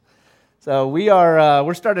So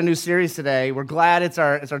we're starting a new series today. We're glad it's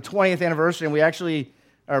our 20th anniversary, and we actually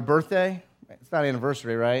our birthday. It's not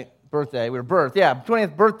anniversary, right? Birthday.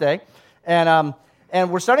 20th birthday, and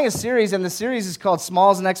we're starting a series, and the series is called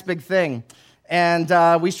Small's the Next Big Thing,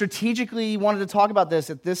 and we strategically wanted to talk about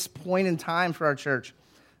this at this point in time for our church,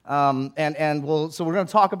 so we're going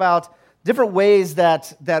to talk about different ways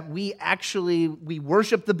that we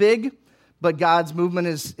worship the big, but God's movement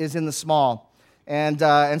is in the small.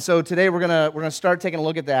 And so today we're gonna start taking a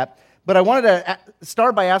look at that. But I wanted to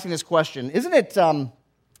start by asking this question: Isn't it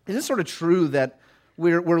sort of true that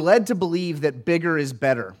we're led to believe that bigger is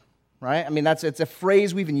better, right? I mean, it's a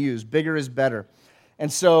phrase we even use: bigger is better.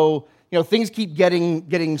 And so things keep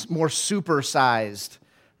getting more supersized,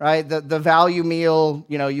 right? The value meal,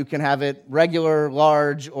 you can have it regular,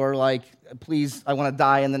 large, or like, please, I want to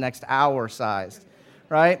die in the next hour sized,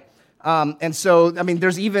 right? And so, I mean,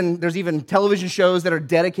 there's even television shows that are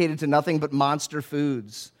dedicated to nothing but monster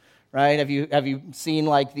foods, right? Have you seen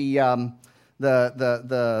like the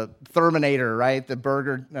Terminator, right? The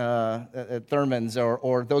burger at Thurman's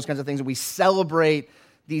or those kinds of things. And we celebrate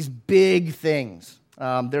these big things.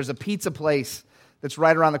 There's a pizza place that's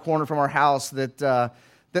right around the corner from our house that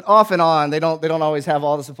off and on, they don't always have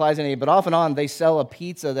all the supplies in it, but off and on they sell a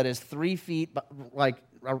pizza that is 3 feet like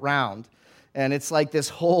around. And it's like this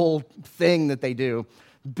whole thing that they do.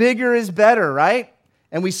 Bigger is better, right?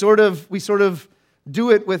 And we sort of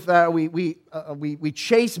do it with we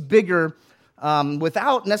chase bigger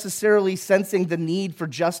without necessarily sensing the need for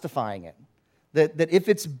justifying it. That if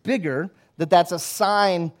it's bigger, that's a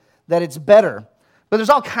sign that it's better. But there's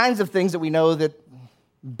all kinds of things that we know that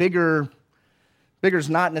bigger's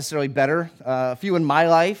not necessarily better. A few in my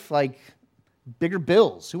life, like bigger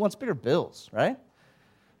bills. Who wants bigger bills, right?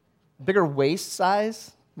 Bigger waist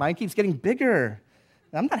size. Mine keeps getting bigger.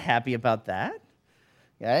 I'm not happy about that.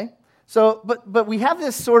 Okay? So, but we have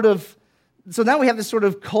this sort of, so now we have this sort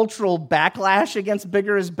of cultural backlash against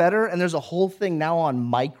bigger is better, and there's a whole thing now on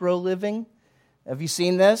micro living. Have you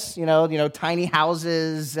seen this? Tiny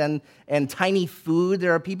houses and tiny food.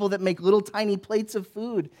 There are people that make little tiny plates of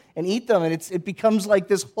food and eat them, and it becomes like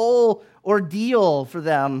this whole ordeal for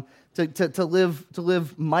them to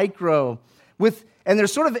live micro with. And they're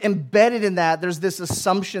sort of embedded in that. There's this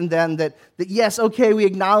assumption then that yes, okay, we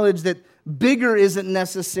acknowledge that bigger isn't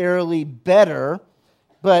necessarily better,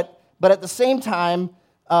 but at the same time,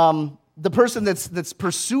 the person that's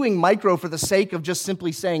pursuing micro for the sake of just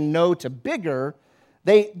simply saying no to bigger,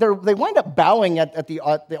 they wind up bowing at the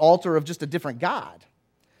altar of just a different God.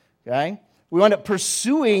 Okay, we wind up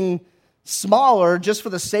pursuing smaller just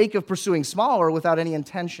for the sake of pursuing smaller without any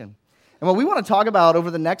intention. And what we want to talk about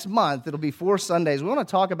over the next month, it'll be 4 Sundays, we want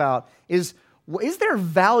to talk about is there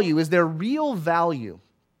value, is there real value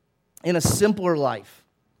in a simpler life?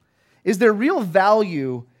 Is there real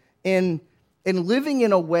value in living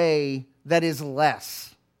in a way that is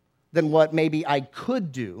less than what maybe I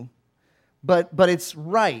could do, but it's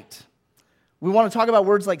right? We want to talk about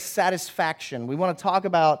words like satisfaction. We want to talk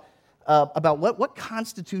about what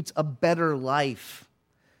constitutes a better life.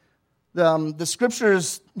 The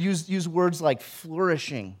scriptures use words like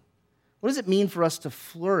flourishing. What does it mean for us to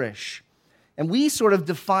flourish? And we sort of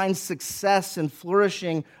define success and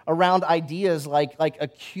flourishing around ideas like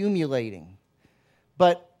accumulating.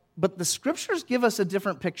 But the scriptures give us a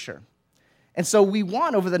different picture. And so we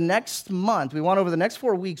want over the next month, over the next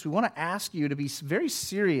 4 weeks, we want to ask you to be very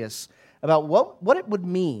serious about what it would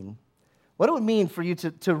mean. What it would mean for you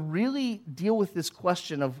to really deal with this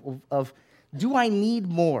question of do I need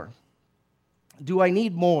more? Do I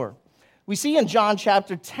need more? We see in John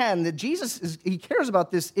chapter 10 that Jesus he cares about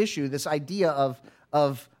this issue, this idea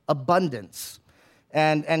of abundance.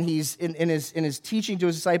 And he's in his teaching to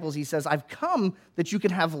his disciples, he says, I've come that you can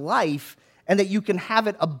have life and that you can have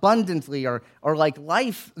it abundantly, or like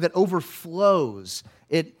life that overflows.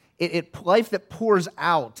 Life that pours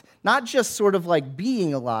out, not just sort of like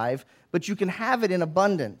being alive, but you can have it in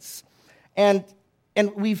abundance. And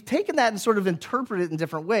we've taken that and sort of interpreted it in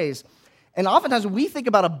different ways. And oftentimes when we think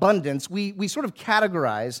about abundance, we sort of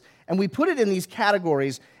categorize, and we put it in these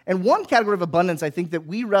categories. And one category of abundance I think that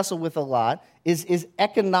we wrestle with a lot is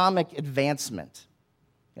economic advancement.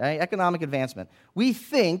 Okay? Economic advancement. We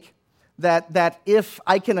think that if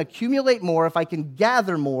I can accumulate more, if I can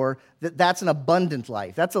gather more, that's an abundant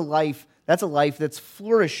life. That's a life that's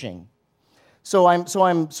flourishing. So I'm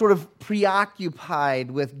sort of preoccupied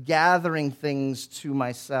with gathering things to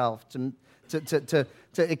myself, to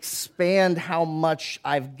expand how much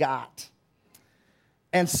I've got.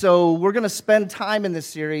 And so we're going to spend time in this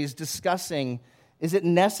series discussing, is it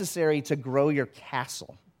necessary to grow your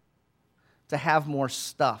castle, to have more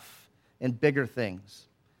stuff? in bigger things.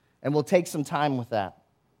 And we'll take some time with that.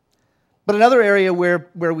 But another area where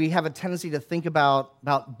we have a tendency to think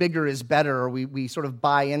about bigger is better, or we sort of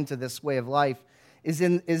buy into this way of life, is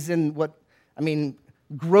in what,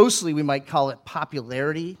 grossly we might call it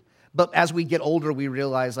popularity. But as we get older, we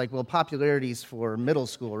realize, popularity is for middle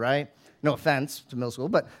school, right? No offense to middle school,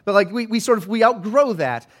 but we outgrow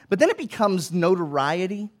that. But then it becomes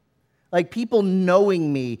notoriety, like people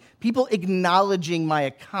knowing me, people acknowledging my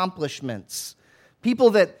accomplishments,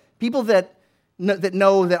 people that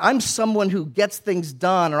know that I'm someone who gets things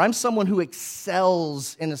done, or I'm someone who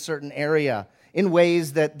excels in a certain area in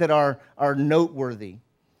ways that are noteworthy.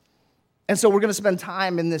 And so we're going to spend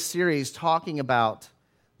time in this series talking about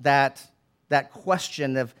that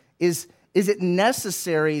question of, is it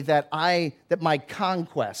necessary that my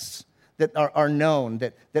conquests that are known,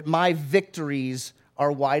 that my victories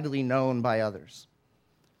are widely known by others?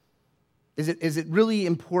 Is it really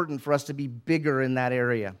important for us to be bigger in that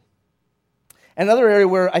area? Another area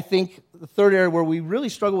where I think, the third area where we really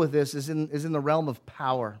struggle with this is in the realm of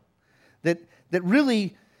power. That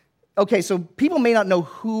really, okay, so people may not know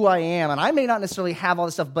who I am, and I may not necessarily have all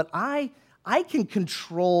this stuff, but I can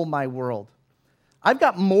control my world. I've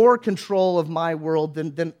got more control of my world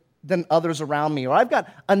than others around me, or I've got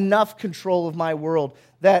enough control of my world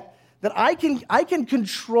that I can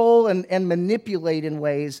control and manipulate in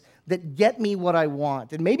ways that get me what I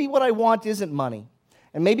want. And maybe what I want isn't money.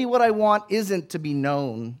 And maybe what I want isn't to be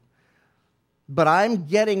known. But I'm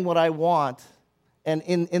getting what I want. And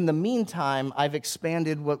in the meantime, I've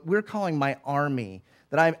expanded what we're calling my army.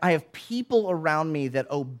 That I have people around me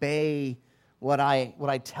that obey what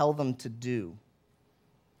I tell them to do.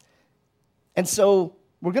 And so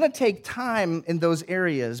we're going to take time in those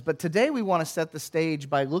areas, but today we want to set the stage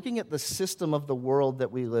by looking at the system of the world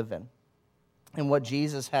that we live in and what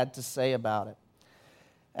Jesus had to say about it.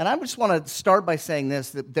 And I just want to start by saying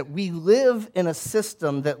this, that we live in a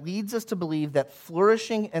system that leads us to believe that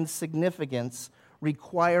flourishing and significance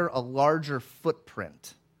require a larger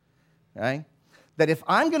footprint. Okay? That if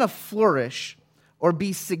I'm going to flourish or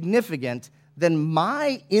be significant, then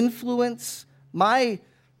my influence, my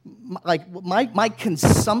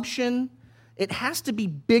consumption, it has to be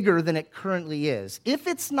bigger than it currently is. If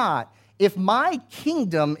it's not, if my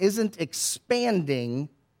kingdom isn't expanding,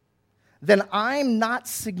 then I'm not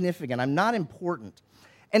significant. I'm not important.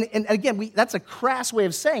 And again, that's a crass way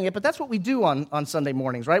of saying it, but that's what we do on Sunday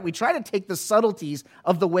mornings, right? We try to take the subtleties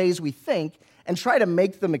of the ways we think and try to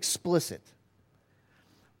make them explicit.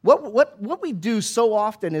 What we do so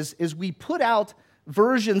often is we put out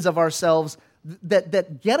versions of ourselves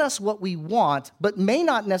that get us what we want, but may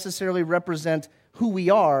not necessarily represent who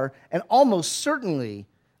we are, and almost certainly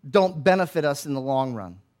don't benefit us in the long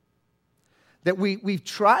run. That we've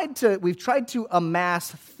tried to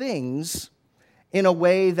amass things in a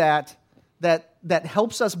way that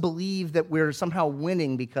helps us believe that we're somehow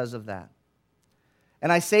winning because of that.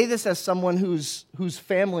 And I say this as someone whose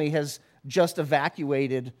family has just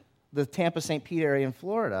evacuated the Tampa St. Pete area in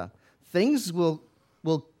Florida. Things will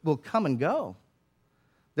come and go.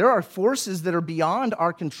 There are forces that are beyond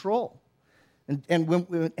our control, and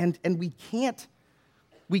we can't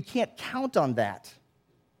count on that.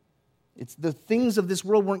 It's the things of this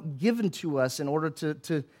world weren't given to us in order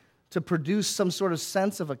to produce some sort of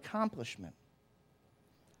sense of accomplishment.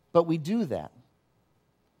 But we do that.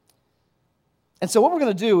 And so what we're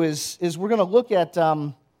going to do is we're going to look at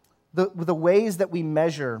the ways that we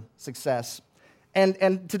measure success.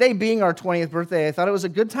 And today being our 20th birthday, I thought it was a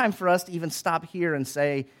good time for us to even stop here and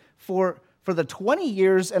say, for the 20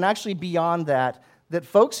 years and actually beyond that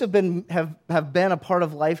folks have been a part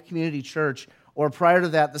of Life Community Church, or prior to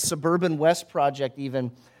that, the Suburban West Project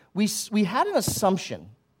even, we had an assumption.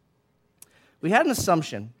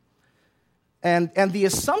 And the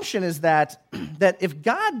assumption is that if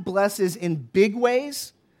God blesses in big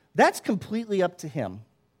ways, that's completely up to Him.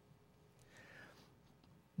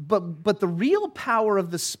 But the real power of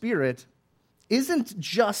the Spirit isn't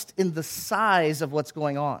just in the size of what's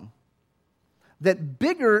going on. That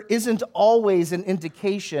bigger isn't always an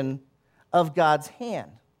indication of God's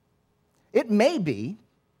hand. It may be,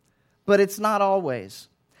 but it's not always.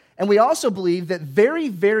 And we also believe that very,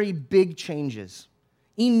 very big changes,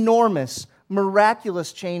 enormous,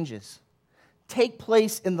 miraculous changes, take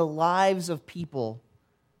place in the lives of people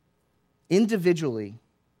individually,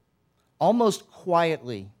 almost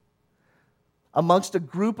quietly, amongst a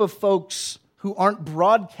group of folks who aren't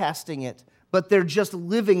broadcasting it, but they're just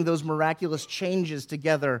living those miraculous changes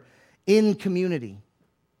together in community.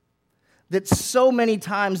 That so many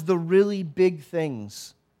times the really big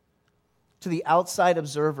things, to the outside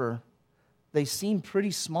observer, they seem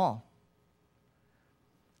pretty small.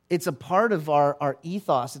 It's a part of our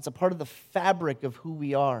ethos. It's a part of the fabric of who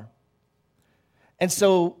we are. And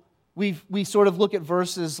so we sort of look at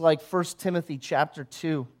verses like 1 Timothy chapter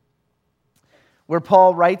 2, where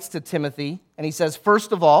Paul writes to Timothy, and he says,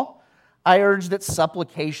 "First of all, I urge that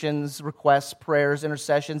supplications, requests, prayers,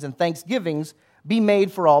 intercessions, and thanksgivings be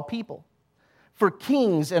made for all people, for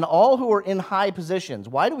kings and all who are in high positions."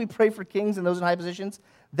 Why do we pray for kings and those in high positions?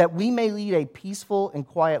 That we may lead a peaceful and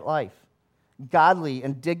quiet life, godly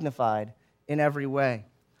and dignified in every way.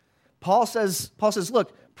 Paul says,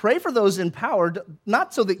 look, pray for those in power,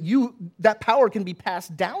 not so that that power can be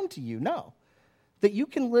passed down to you, no. That you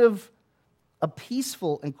can live a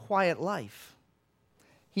peaceful and quiet life.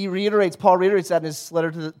 Paul reiterates that in his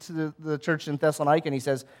letter to the church in Thessalonica, and he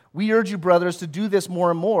says, "We urge you, brothers, to do this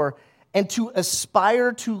more and more, and to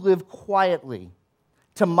aspire to live quietly,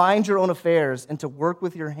 to mind your own affairs, and to work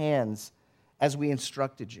with your hands as we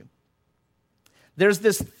instructed you." There's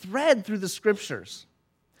this thread through the scriptures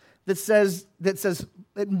that says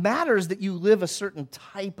it matters that you live a certain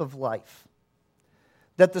type of life,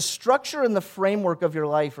 that the structure and the framework of your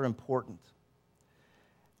life are important.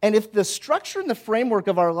 And if the structure and the framework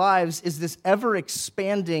of our lives is this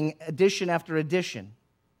ever-expanding addition after addition,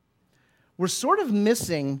 we're sort of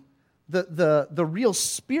missing the real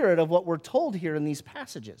spirit of what we're told here in these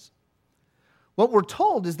passages. What we're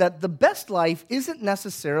told is that the best life isn't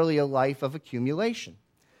necessarily a life of accumulation.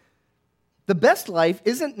 The best life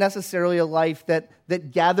isn't necessarily a life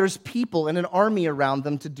that gathers people in an army around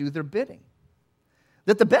them to do their bidding.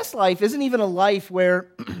 That the best life isn't even a life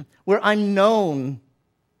where I'm known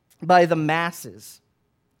by the masses.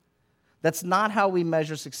 That's not how we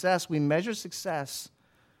measure success. We measure success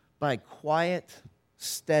by quiet,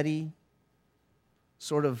 steady,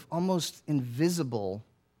 sort of almost invisible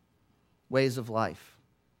ways of life.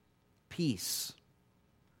 Peace,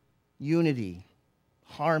 unity,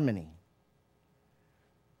 harmony.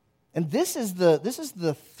 And this is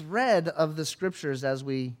the thread of the scriptures as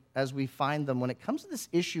we find them when it comes to this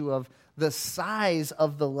issue of the size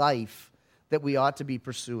of the life that we ought to be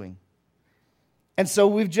pursuing. And so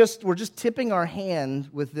we're just tipping our hand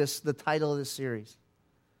with the title of this series.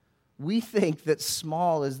 We think that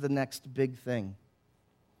small is the next big thing.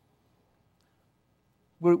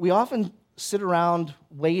 We often sit around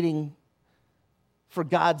waiting for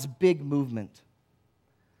God's big movement.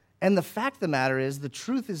 And the fact of the matter is, the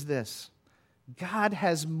truth is this: God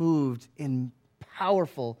has moved in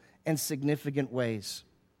powerful and significant ways.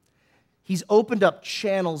 He's opened up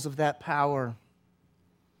channels of that power,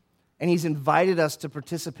 and He's invited us to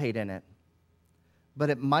participate in it. But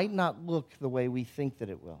it might not look the way we think that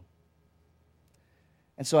it will.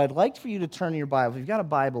 And so I'd like for you to turn to your Bible. If you've got a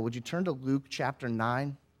Bible, would you turn to Luke chapter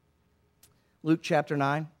 9? Luke chapter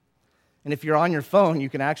 9. And if you're on your phone, you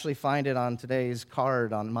can actually find it on today's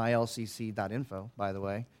card on mylcc.info, by the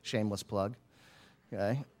way. Shameless plug.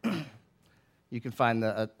 Okay. You can find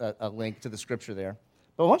a link to the scripture there.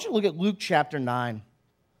 But I want you to look at Luke chapter 9.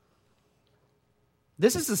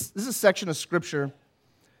 This is a section of scripture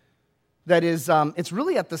that is, it's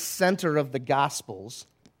really at the center of the Gospels.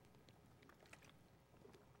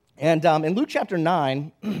 And in Luke chapter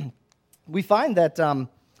 9, we find that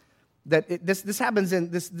this happens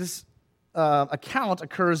in this account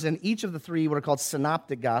occurs in each of the three what are called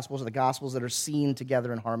synoptic Gospels, or the Gospels that are seen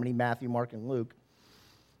together in harmony: Matthew, Mark, and Luke.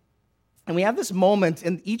 And we have this moment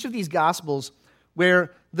in each of these Gospels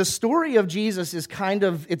where the story of Jesus is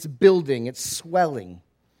it's building, it's swelling,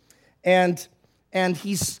 and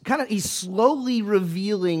he's slowly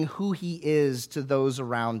revealing who he is to those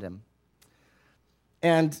around him.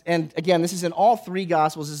 And again, this is in all three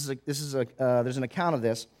Gospels. There's an account of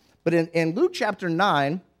this. But in Luke chapter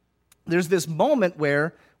 9, there's this moment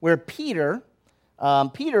where Peter,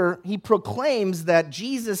 he proclaims that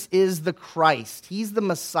Jesus is the Christ. He's the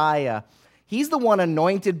Messiah. He's the one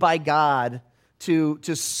anointed by God to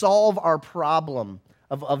solve our problem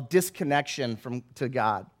of disconnection to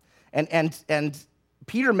God. And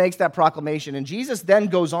Peter makes that proclamation, and Jesus then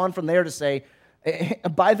goes on from there to say,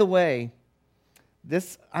 by the way,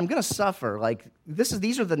 I'm going to suffer.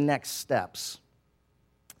 These are the next steps.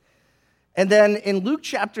 And then in Luke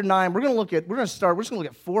chapter 9, we're just going to look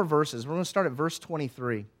at 4 verses. We're going to start at verse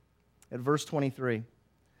 23. At verse 23.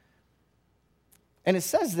 And it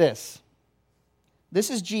says this. This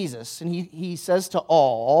is Jesus, and he says to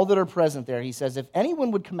all that are present there, he says, "If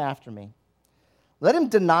anyone would come after me, let him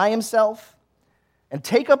deny himself and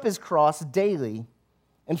take up his cross daily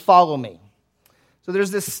and follow me." So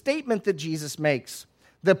there's this statement that Jesus makes.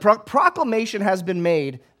 The proclamation has been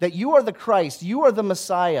made that you are the Christ, you are the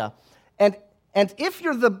Messiah. And if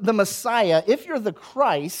you're the Messiah, if you're the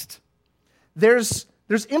Christ, there's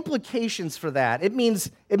there's implications for that. It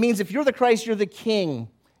means if you're the Christ, you're the king,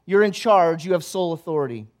 you're in charge, you have sole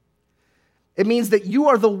authority. It means that you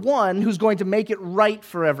are the one who's going to make it right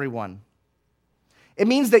for everyone. It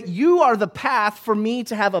means that you are the path for me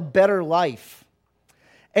to have a better life.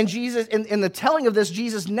 And Jesus, in the telling of this,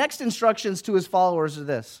 Jesus' next instructions to his followers are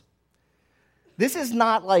this. This is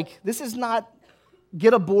not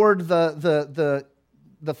get aboard the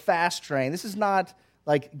fast train. This is not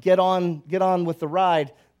like get on with the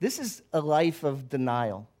ride. This is a life of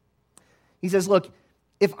denial. He says, look,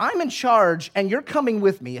 if I'm in charge and you're coming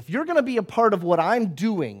with me, if you're going to be a part of what I'm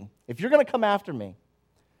doing, if you're going to come after me,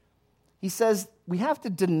 he says we have to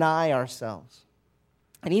deny ourselves.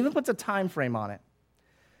 And he even puts a time frame on it.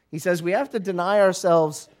 He says we have to deny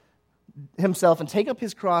himself and take up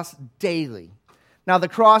his cross daily. Now, the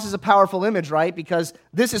cross is a powerful image, right? Because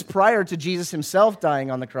this is prior to Jesus himself dying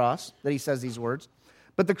on the cross that he says these words.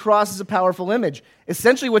 But the cross is a powerful image.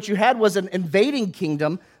 Essentially, what you had was an invading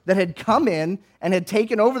kingdom that had come in and had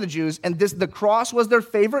taken over the Jews, and the cross was their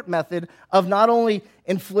favorite method of not only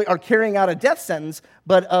carrying out a death sentence,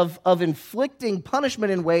 but of inflicting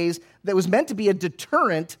punishment in ways that was meant to be a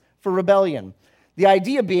deterrent for rebellion. The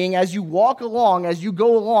idea being, as you walk along, as you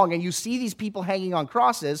go along, and you see these people hanging on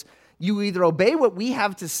crosses, you either obey what we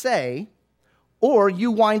have to say, or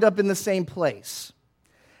you wind up in the same place.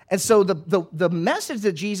 And so the message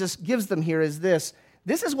that Jesus gives them here is this.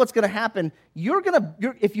 This is what's going to happen.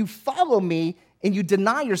 If you follow me and you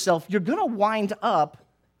deny yourself, you're going to wind up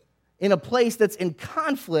in a place that's in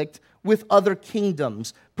conflict with other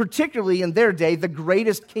kingdoms, particularly in their day, the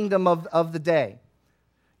greatest kingdom of the day.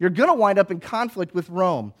 You're going to wind up in conflict with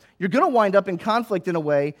Rome. You're going to wind up in conflict in a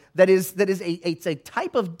way it's a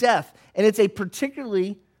type of death, and it's a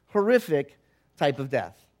particularly horrific type of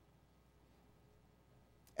death.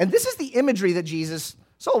 And this is the imagery that Jesus...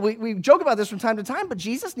 So we joke about this from time to time, but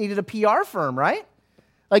Jesus needed a PR firm, right?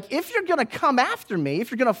 Like, if you're going to come after me, if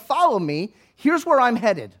you're going to follow me, here's where I'm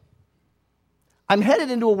headed. I'm headed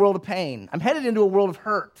into a world of pain. I'm headed into a world of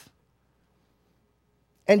hurt.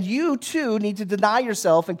 And you, too, need to deny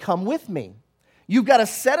yourself and come with me. You've got to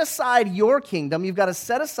set aside your kingdom. You've got to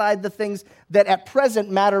set aside the things that at present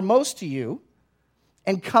matter most to you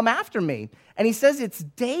and come after me. And he says it's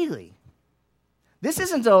daily. There's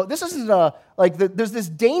this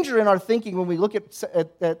danger in our thinking when we look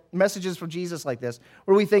at messages from Jesus like this,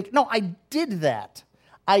 where we think, no, I did that.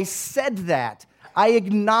 I said that. I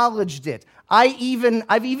acknowledged it. I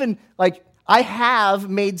have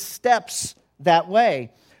made steps that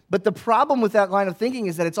way. But the problem with that line of thinking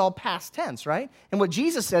is that it's all past tense, right? And what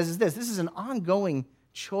Jesus says is this is an ongoing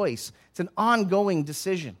choice. It's an ongoing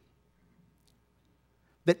decision.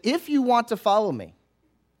 That if you want to follow me,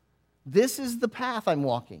 this is the path I'm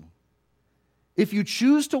walking. If you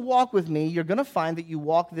choose to walk with me, you're going to find that you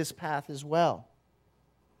walk this path as well.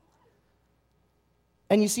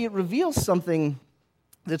 And you see, it reveals something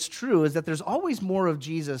that's true, is that there's always more of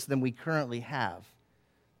Jesus than we currently have.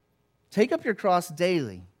 Take up your cross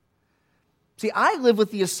daily. See, I live with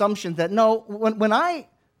the assumption that, no, when I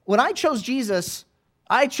chose Jesus,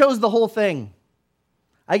 I chose the whole thing.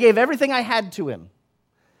 I gave everything I had to him.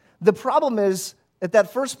 The problem is, at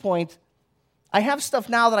that first point, I have stuff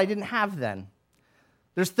now that I didn't have then.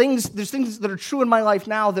 There's things that are true in my life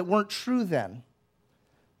now that weren't true then.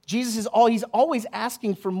 Jesus he's always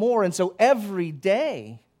asking for more, and so every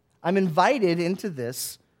day I'm invited into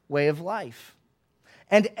this way of life.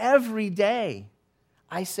 And every day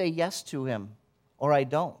I say yes to him, or I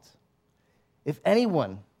don't. If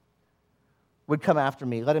anyone would come after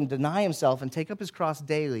me, let him deny himself and take up his cross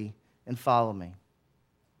daily and follow me.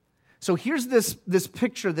 So here's this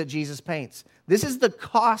picture that Jesus paints. This is the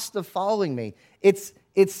cost of following me. It's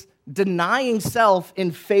denying self in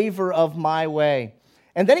favor of my way.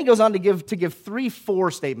 And then he goes on to give 3 4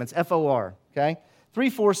 statements, F-O-R, okay? 3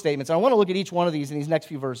 4 statements. And I want to look at each one of these in these next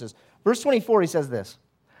few verses. Verse 24, he says this,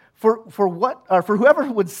 For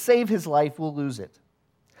whoever would save his life will lose it.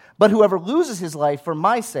 But whoever loses his life for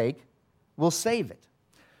my sake will save it.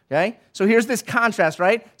 Okay? So here's this contrast,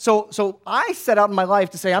 right? So I set out in my life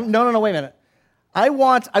to say, no, wait a minute. I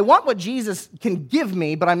want what Jesus can give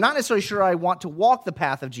me, but I'm not necessarily sure I want to walk the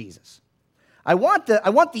path of Jesus. I want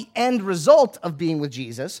the end result of being with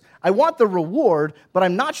Jesus. I want the reward, but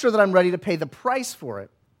I'm not sure that I'm ready to pay the price for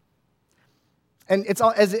it. And it's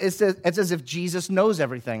as if Jesus knows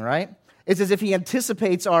everything, right? It's as if he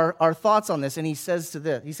anticipates our thoughts on this, and he says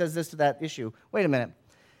this to that issue. Wait a minute.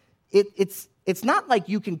 It's not like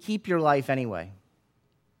you can keep your life anyway.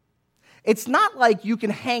 It's not like you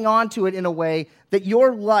can hang on to it in a way that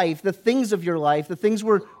your life, the things of your life, the things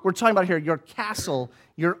we're talking about here, your castle,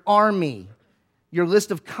 your army, your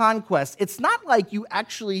list of conquests, it's not like you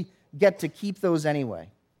actually get to keep those anyway.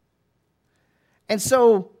 And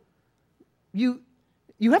so you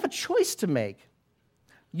have a choice to make.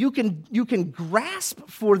 You can grasp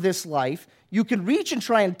for this life. You can reach and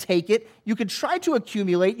try and take it. You can try to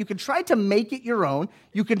accumulate. You can try to make it your own.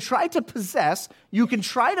 You can try to possess. You can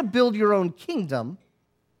try to build your own kingdom.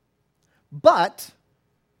 But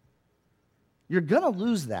you're going to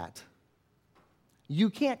lose that. You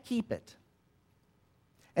can't keep it.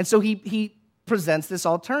 And so he presents this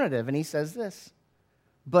alternative, and he says this: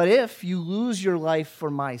 but if you lose your life for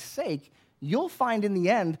my sake, you'll find in the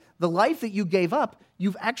end, the life that you gave up,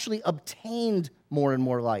 you've actually obtained more and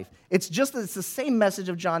more life. It's the same message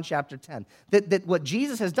of John chapter 10. That what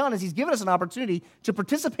Jesus has done is he's given us an opportunity to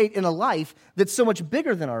participate in a life that's so much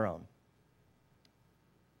bigger than our own.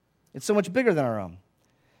 It's so much bigger than our own.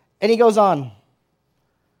 And he goes on.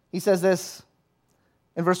 He says this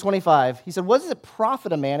in verse 25. He said, what does it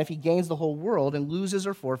profit a man if he gains the whole world and loses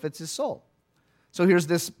or forfeits his soul? So here's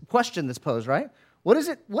this question that's posed, right?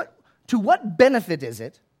 To what benefit is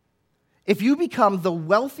it if you become the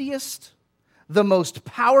wealthiest, the most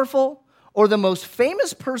powerful, or the most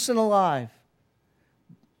famous person alive?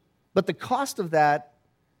 But the cost of that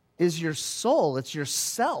is your soul. It's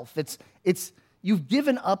yourself. It's you've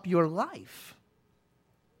given up your life.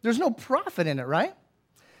 There's no profit in it, right?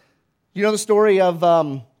 You know the story of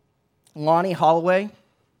Lonnie Holloway?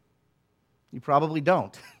 You probably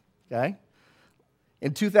don't, okay?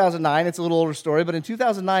 In 2009, it's a little older story, but in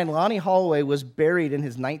 2009, Lonnie Holloway was buried in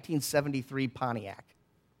his 1973 Pontiac.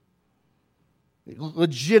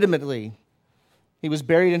 Legitimately, he was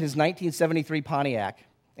buried in his 1973 Pontiac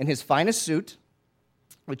in his finest suit,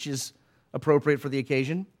 which is appropriate for the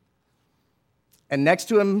occasion. And next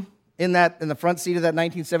to him in the front seat of that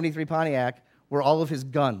 1973 Pontiac were all of his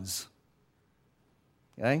guns.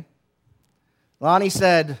 Okay? Lonnie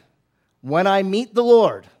said, when I meet the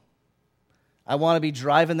Lord, I want to be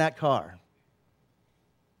driving that car.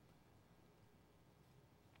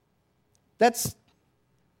 It's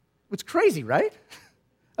crazy, right?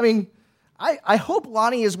 I mean, I hope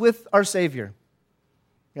Lonnie is with our Savior.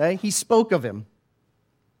 Okay? He spoke of him.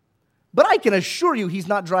 But I can assure you he's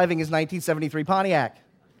not driving his 1973 Pontiac.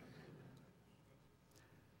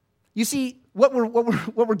 You see, what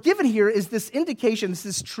we're given here is this indication, it's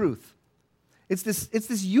this truth. It's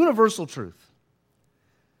this universal truth.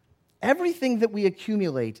 Everything that we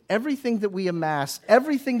accumulate, everything that we amass,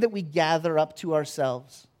 everything that we gather up to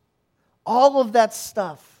ourselves, all of that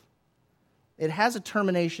stuff, it has a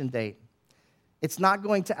termination date. It's not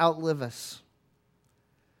going to outlive us.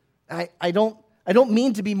 I don't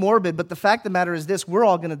mean to be morbid, but the fact of the matter is this: we're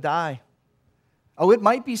all going to die. Oh, it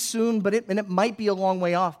might be soon, and it might be a long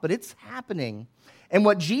way off, but it's happening. And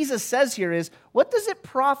what Jesus says here is, what does it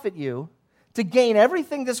profit you to gain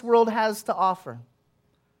everything this world has to offer?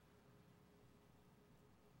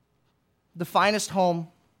 The finest home,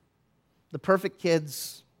 the perfect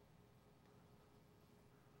kids,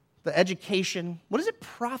 the education. What does it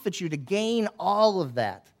profit you to gain all of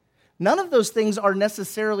that? None of those things are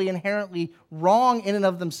necessarily inherently wrong in and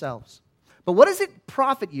of themselves. But what does it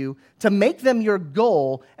profit you to make them your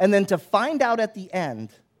goal and then to find out at the end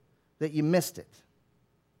that you missed it?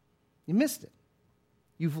 You missed it.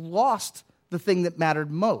 You've lost the thing that mattered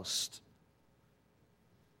most.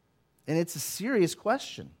 And it's a serious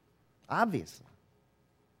question, obviously.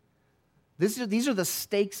 These are the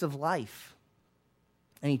stakes of life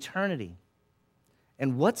and eternity.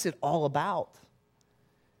 And what's it all about?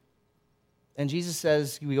 And Jesus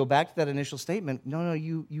says, we go back to that initial statement, no,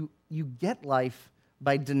 you get life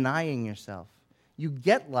by denying yourself. You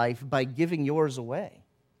get life by giving yours away.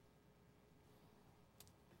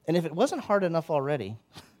 And if it wasn't hard enough already,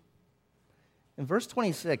 in verse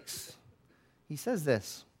 26, he says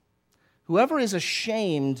this: whoever is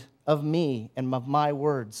ashamed of me and of my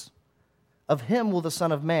words, of him will the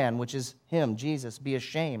Son of Man, which is him, Jesus, be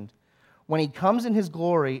ashamed when he comes in his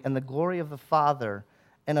glory and the glory of the Father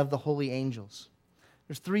and of the holy angels.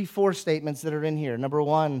 There's 4 statements that are in here. Number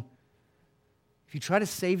 1, if you try to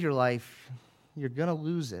save your life, you're going to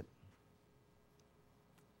lose it.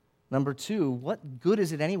 Number 2, what good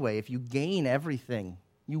is it anyway if you gain everything,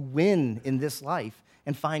 you win in this life,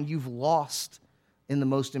 and find you've lost in the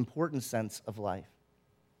most important sense of life?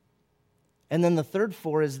 And then the third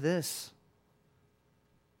 4 is this: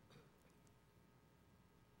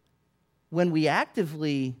 when we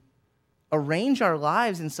actively arrange our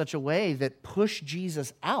lives in such a way that push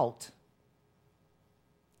Jesus out,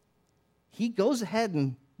 he goes ahead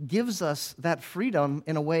and gives us that freedom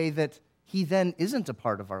in a way that he then isn't a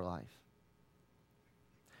part of our life.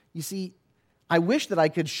 You see, I wish that I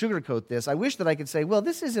could sugarcoat this. I wish that I could say, well,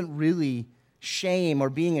 this isn't really shame or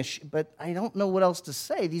being but I don't know what else to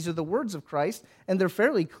say. These are the words of Christ, and they're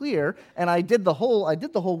fairly clear. And I did the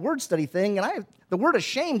whole word study thing, and the word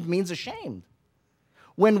ashamed means ashamed.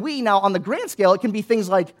 When we now on the grand scale, it can be things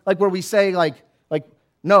like where we say like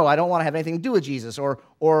no, I don't want to have anything to do with Jesus,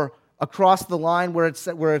 or across the line where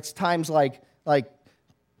it's times like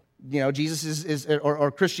Jesus is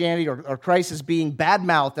or Christianity or Christ is being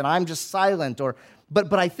badmouthed and I'm just silent,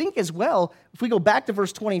 but I think as well, if we go back to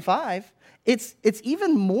verse 25, it's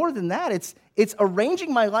even more than that. It's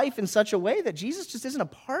arranging my life in such a way that Jesus just isn't a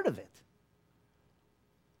part of it.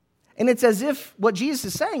 And it's as if what Jesus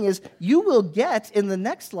is saying is, you will get in the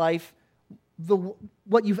next life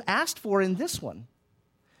what you've asked for in this one.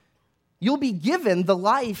 You'll be given the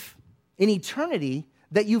life in eternity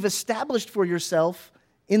that you've established for yourself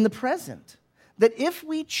in the present. That if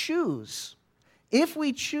we choose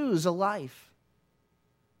a life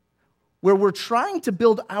where we're trying to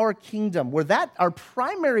build our kingdom, where our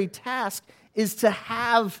primary task is to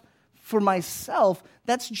have for myself,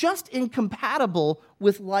 that's just incompatible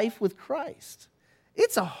with life with Christ.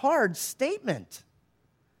 It's a hard statement.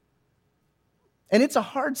 And it's a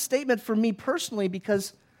hard statement for me personally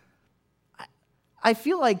because I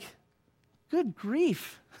feel like, good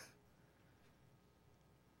grief,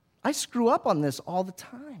 I screw up on this all the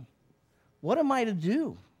time. What am I to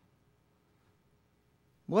do?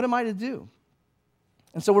 What am I to do?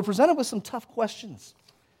 And so we're presented with some tough questions.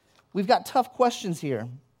 We've got tough questions here.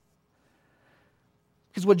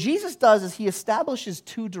 Because what Jesus does is he establishes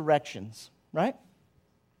two directions, right?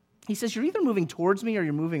 He says, you're either moving towards me or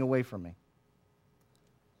you're moving away from me.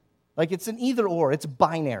 Like it's an either or, it's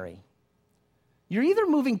binary. You're either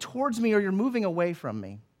moving towards me or you're moving away from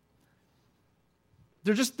me.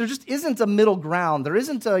 There just isn't a middle ground. There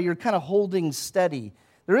isn't a you're kind of holding steady.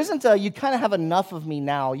 There isn't a you kind of have enough of me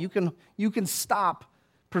now. You can stop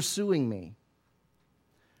pursuing me.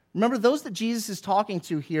 Remember, those that Jesus is talking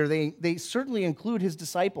to here, they certainly include his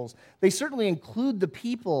disciples. They certainly include the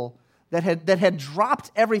people that had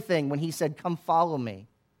dropped everything when he said, come follow me.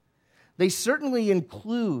 They certainly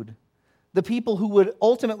include the people who would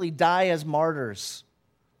ultimately die as martyrs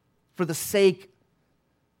for the sake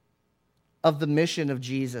of the mission of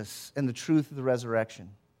Jesus and the truth of the resurrection.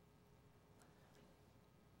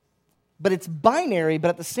 But it's binary, but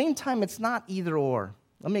at the same time, it's not either or.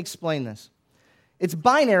 Let me explain this. It's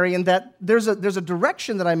binary in that there's a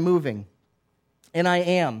direction that I'm moving, and I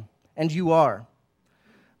am, and you are.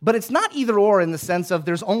 But it's not either or in the sense of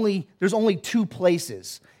there's only two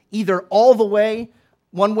places, either all the way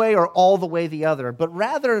one way or all the way the other, but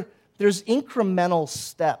rather there's incremental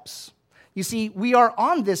steps. You see, we are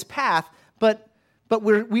on this path, but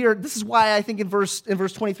we are. This is why I think in verse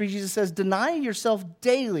 23 Jesus says, "Deny yourself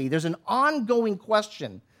daily." There's an ongoing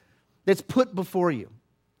question that's put before you,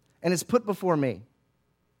 and it's put before me,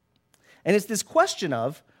 and it's this question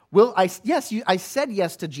of, I said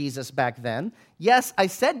yes to Jesus back then. Yes, I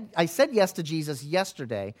said yes to Jesus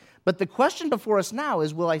yesterday. But the question before us now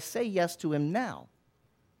is, will I say yes to him now?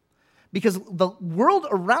 Because the world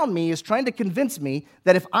around me is trying to convince me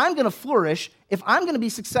that if I'm going to flourish, if I'm going to be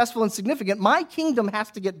successful and significant, my kingdom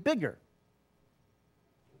has to get bigger.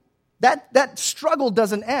 That struggle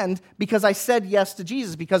doesn't end because I said yes to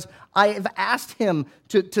Jesus, because I have asked him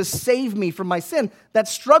to save me from my sin. That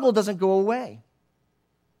struggle doesn't go away.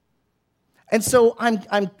 And so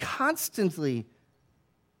I'm constantly,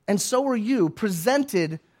 and so are you,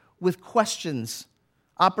 presented with questions,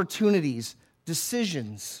 opportunities,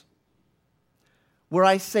 decisions, where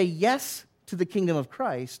I say yes to the kingdom of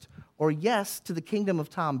Christ or yes to the kingdom of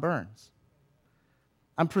Tom Burns.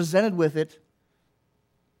 I'm presented with it,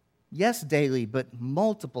 yes, daily, but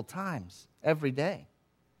multiple times every day.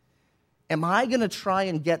 Am I going to try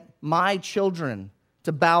and get my children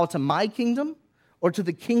to bow to my kingdom or to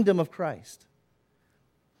the kingdom of Christ?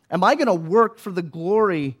 Am I going to work for the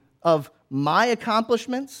glory of my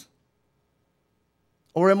accomplishments?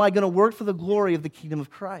 Or am I going to work for the glory of the kingdom of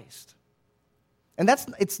Christ? And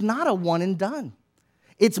it's not a one and done.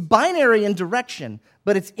 It's binary in direction,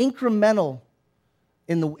 but it's incremental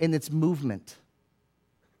in its movement.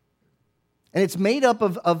 And it's made up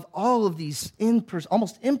of all of these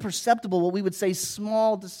almost imperceptible, what we would say,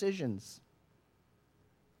 small decisions.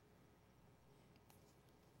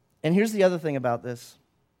 And here's the other thing about this,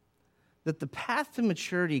 that the path to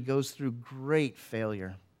maturity goes through great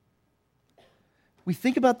failure. We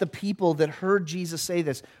think about the people that heard Jesus say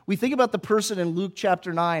this. We think about the person in Luke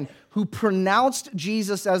chapter 9 who pronounced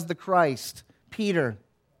Jesus as the Christ, Peter.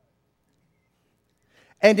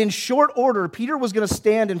 And in short order, Peter was going to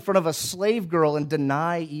stand in front of a slave girl and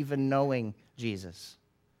deny even knowing Jesus.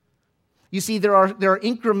 You see, there are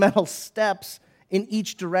incremental steps in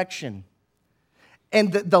each direction.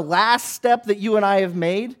 And the last step that you and I have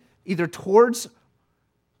made, either towards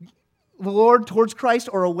the Lord, towards Christ,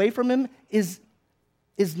 or away from him, is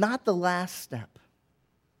not the last step.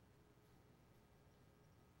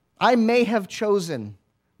 I may have chosen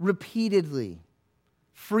repeatedly,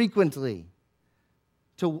 frequently,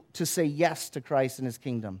 to say yes to Christ and his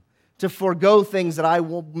kingdom, to forego things that I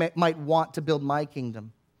might want to build my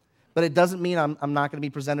kingdom. But it doesn't mean I'm not going to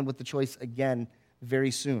be presented with the choice again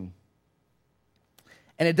very soon.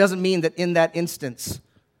 And it doesn't mean that in that instance,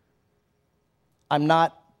 I'm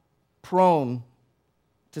not prone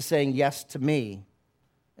to saying yes to me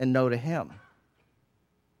and no to him.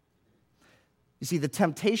 You see, the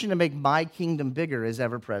temptation to make my kingdom bigger is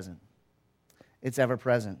ever present. It's ever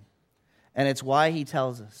present. And it's why he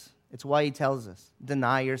tells us.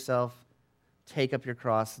 Deny yourself, take up your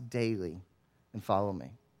cross daily, and follow me.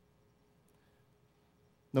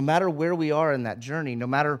 No matter where we are in that journey, no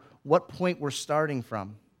matter what point we're starting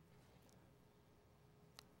from,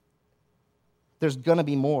 there's going to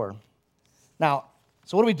be more. Now,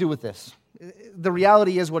 so what do we do with this? The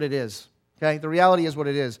reality is what it is. Okay? The reality is what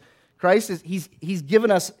it is. Christ is he's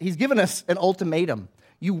given us an ultimatum.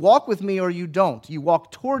 You walk with me or you don't. You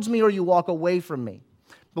walk towards me or you walk away from me.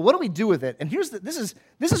 But what do we do with it? And this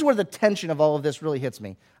is where the tension of all of this really hits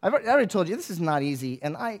me. I already told you this is not easy,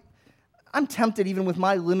 and I'm tempted even with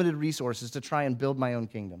my limited resources to try and build my own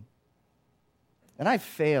kingdom. And I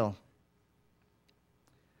fail.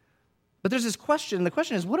 But there's this question, and the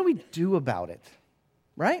question is, what do we do about it?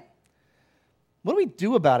 Right? What do we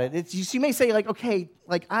do about it? You may say, okay,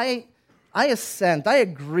 I assent, I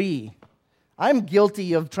agree. I'm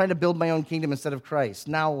guilty of trying to build my own kingdom instead of Christ.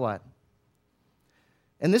 Now what?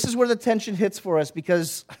 And this is where the tension hits for us,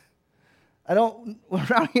 because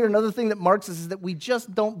around here, another thing that marks us is that we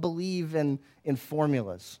just don't believe in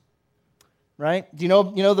formulas, right? Do you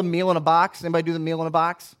know the meal in a box? Anybody do the meal in a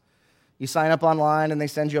box? You sign up online and they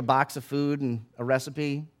send you a box of food and a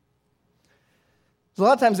recipe. There's a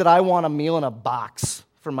lot of times that I want a meal in a box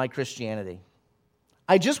for my Christianity.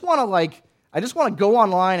 I just want to go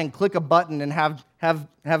online and click a button and have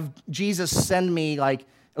Jesus send me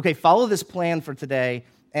okay, follow this plan for today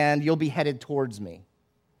and you'll be headed towards me.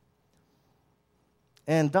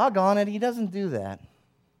 And doggone it, he doesn't do that.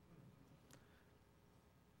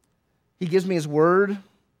 He gives me his word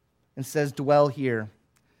and says, dwell here.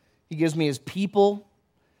 He gives me his people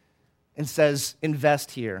and says,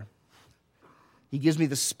 invest here. He gives me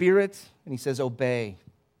the Spirit and he says, obey.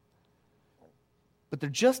 But there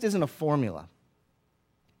just isn't a formula.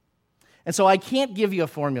 And so I can't give you a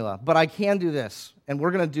formula, but I can do this, and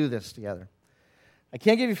we're going to do this together. I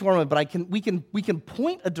can't give you a formula, but we can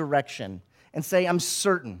point a direction and say, I'm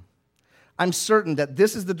certain that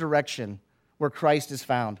this is the direction where Christ is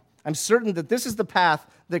found. I'm certain that this is the path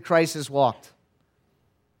that Christ has walked.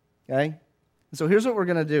 Okay? And so here's what we're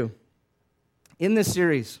going to do. This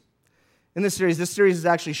series is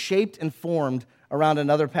actually shaped and formed around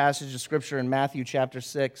another passage of Scripture in Matthew chapter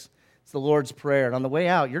 6. It's the Lord's Prayer. And on the way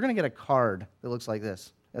out, you're going to get a card that looks like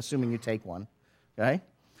this, assuming you take one. Okay?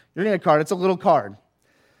 You're going to get a card. It's a little card.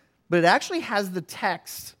 But it actually has the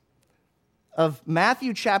text of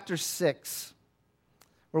Matthew chapter 6,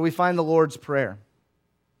 where we find the Lord's Prayer.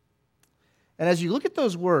 And as you look at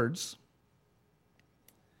those words,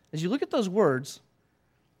 the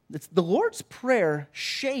Lord's Prayer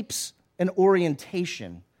shapes an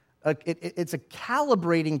orientation. It's a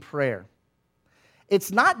calibrating prayer.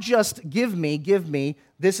 It's not just give me,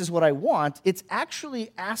 this is what I want. It's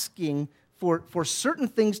actually asking for certain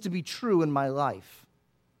things to be true in my life.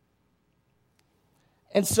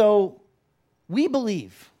 And so we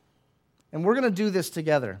believe, and we're going to do this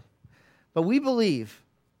together, but we believe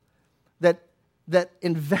that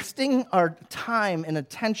investing our time and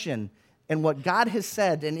attention in what God has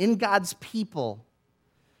said and in God's people,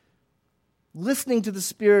 listening to the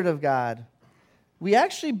Spirit of God, we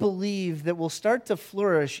actually believe that we'll start to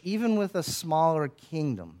flourish even with a smaller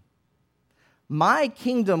kingdom. My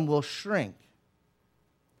kingdom will shrink.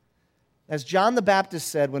 As John the Baptist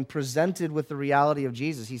said when presented with the reality of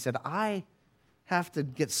Jesus, he said, I have to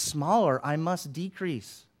get smaller. I must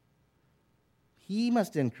decrease. He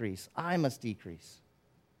must increase. I must decrease.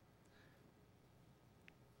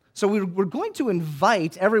 So we're going to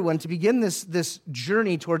invite everyone to begin this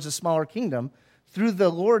journey towards a smaller kingdom through the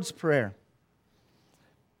Lord's Prayer.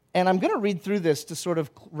 And I'm going to read through this to sort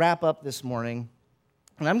of wrap up this morning.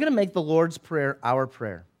 And I'm going to make the Lord's Prayer our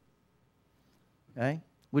prayer. Okay?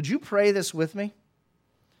 Would you pray this with me?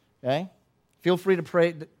 Okay? Feel free to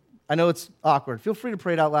pray. I know it's awkward. Feel free to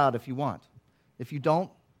pray it out loud if you want. If you don't,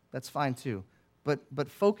 that's fine too. But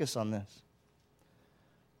focus on this.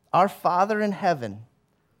 Our Father in heaven,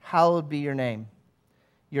 hallowed be your name.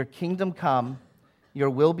 Your kingdom come, your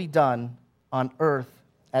will be done on earth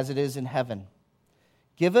as it is in heaven.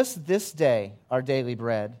 Give us this day our daily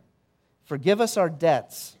bread. Forgive us our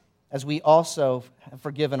debts as we also have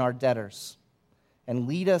forgiven our debtors. And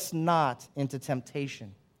lead us not into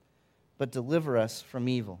temptation, but deliver us from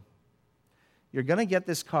evil. You're going to get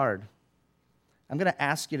this card. I'm going to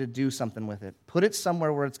ask you to do something with it. Put it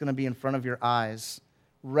somewhere where it's going to be in front of your eyes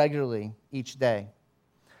regularly each day.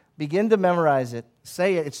 Begin to memorize it.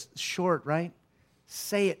 Say it. It's short, right?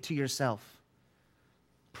 Say it to yourself.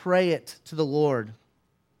 Pray it to the Lord.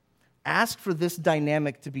 Ask for this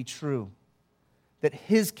dynamic to be true, that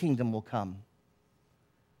His kingdom will come.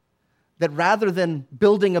 That rather than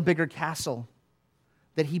building a bigger castle,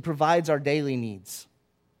 that He provides our daily needs.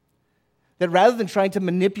 That rather than trying to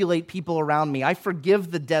manipulate people around me, I forgive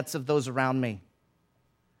the debts of those around me.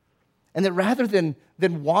 And that rather than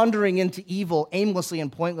wandering into evil aimlessly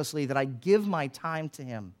and pointlessly, that I give my time to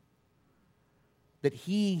Him. That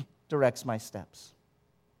He directs my steps.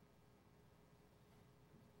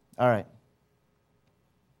 All right.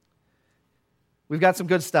 We've got some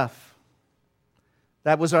good stuff.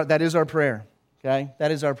 That is our prayer. Okay?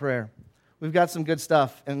 That is our prayer. We've got some good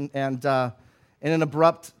stuff. And in an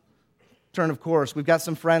abrupt turn of course, we've got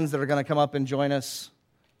some friends that are going to come up and join us,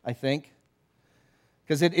 I think.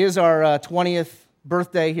 Because it is our 20th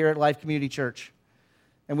birthday here at Life Community Church.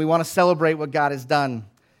 And we want to celebrate what God has done.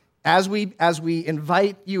 As we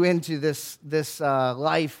invite you into this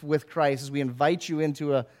life with Christ, as we invite you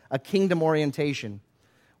into a kingdom orientation,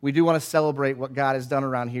 we do want to celebrate what God has done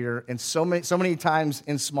around here in so many times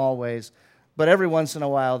in small ways. But every once in a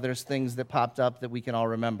while, there's things that popped up that we can all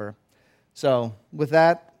remember. So with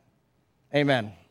that, amen.